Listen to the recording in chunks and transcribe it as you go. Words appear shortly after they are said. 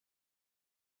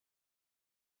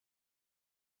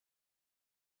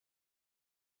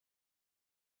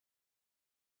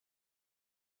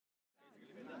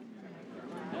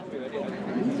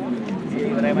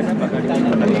I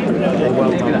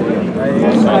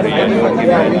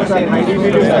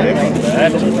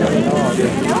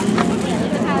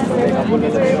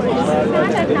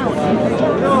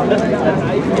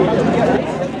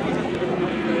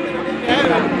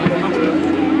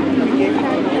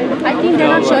think they're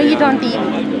not showing it on TV.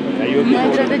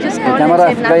 My brother just called the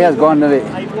camera guy has gone away.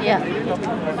 Yeah.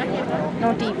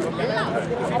 No TV.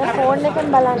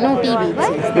 No TV.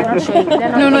 They're not showing.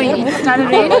 No, it started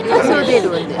raining, so they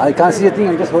do it. I can't see a thing,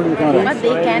 I'm just holding the camera. But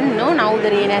they can, no, now the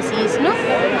rain has ceased, no?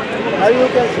 How you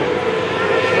can see?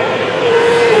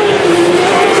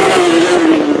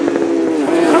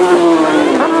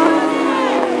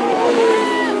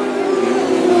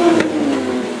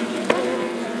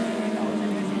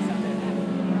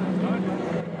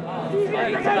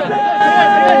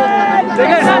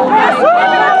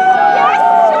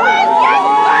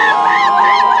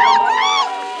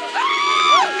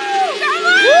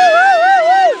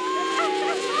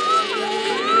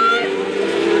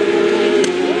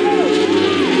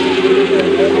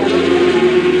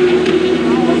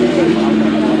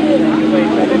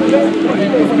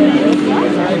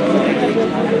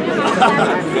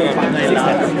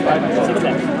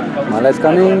 Mala is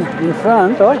coming in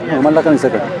front or Mala coming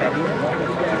second?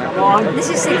 This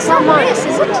is 6 or more, yes,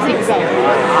 is it? 6.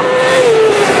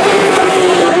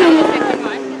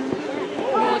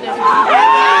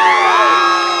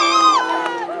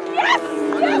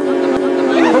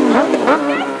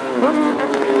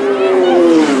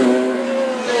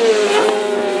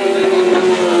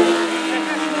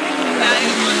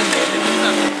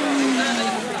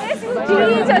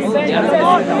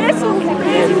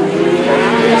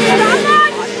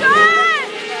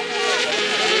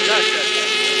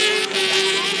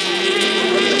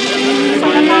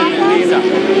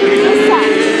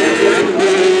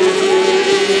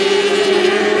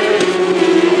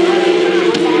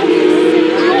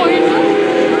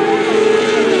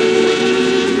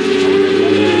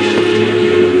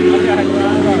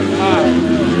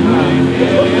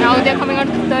 Now they're coming on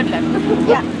to third lap.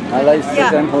 Yeah. Mala is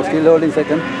second, still holding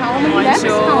second. How many laps?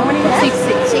 How many laps?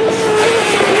 6.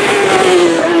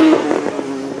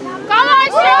 Come on,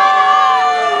 Shoel!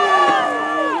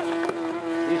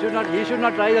 He should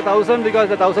not try the 1000 because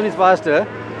the 1000 is faster.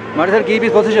 Might as well keep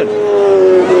his position.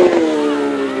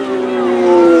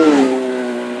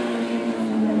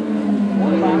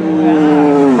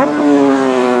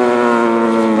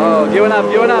 Oh, given up.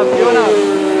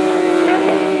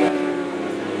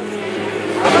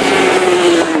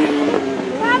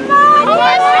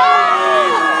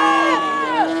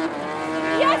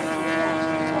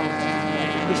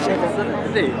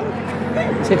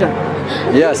 Second.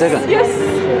 Yeah, second. Yes.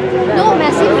 No,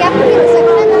 massive gap between the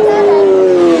second and the third.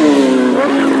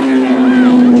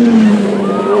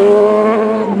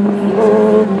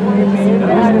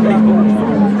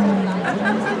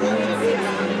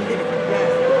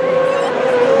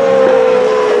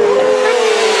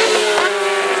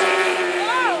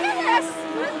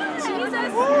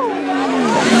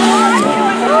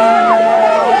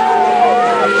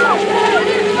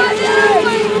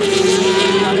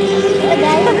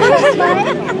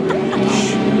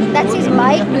 That's his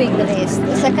bike doing the race.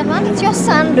 The second one, it's your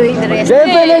son doing the race.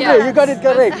 Definitely, you got it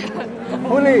correct.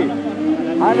 Fully,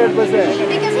 100%.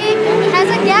 Because he has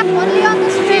a gap only on the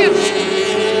strip.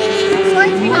 So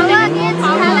it's power against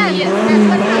talent. Yes.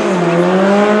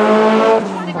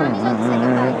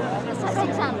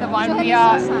 That's what the one we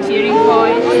are cheering for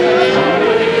is...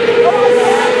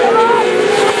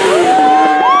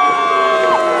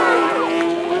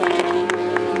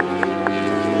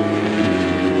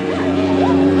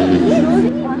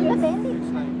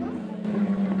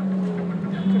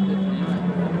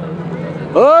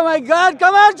 Oh my God,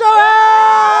 come on, Shoel!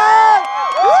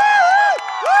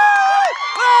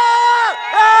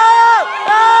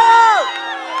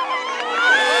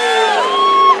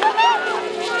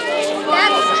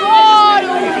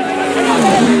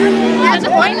 That's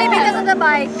only because of the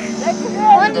bike.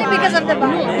 Only because of the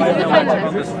bike.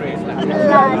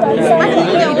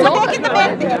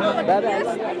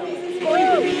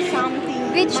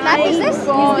 Which lap is this?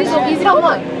 Come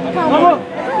on.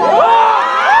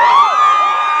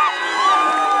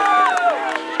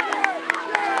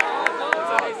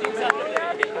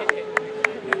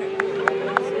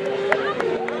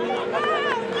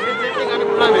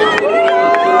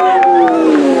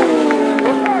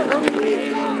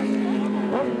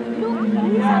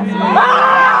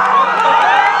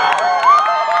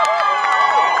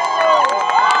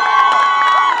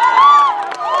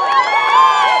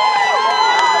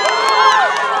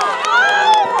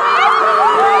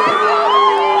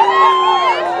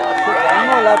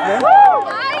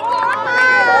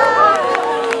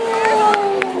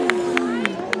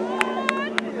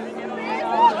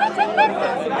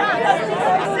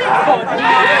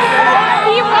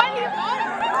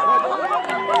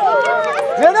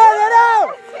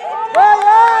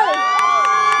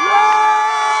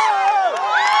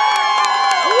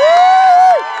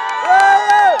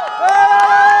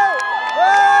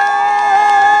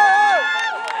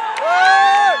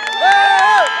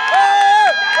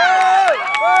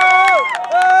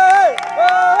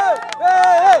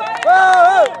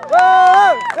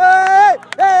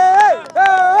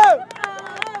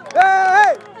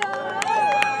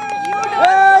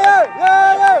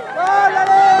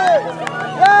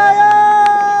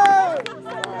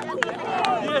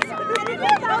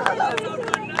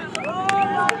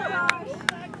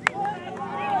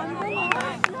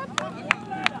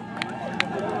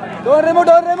 Don't remove,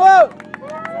 don't remove.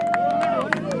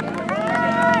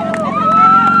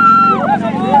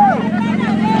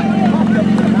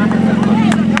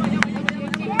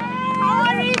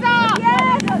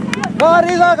 Come on,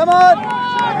 Riza, come on.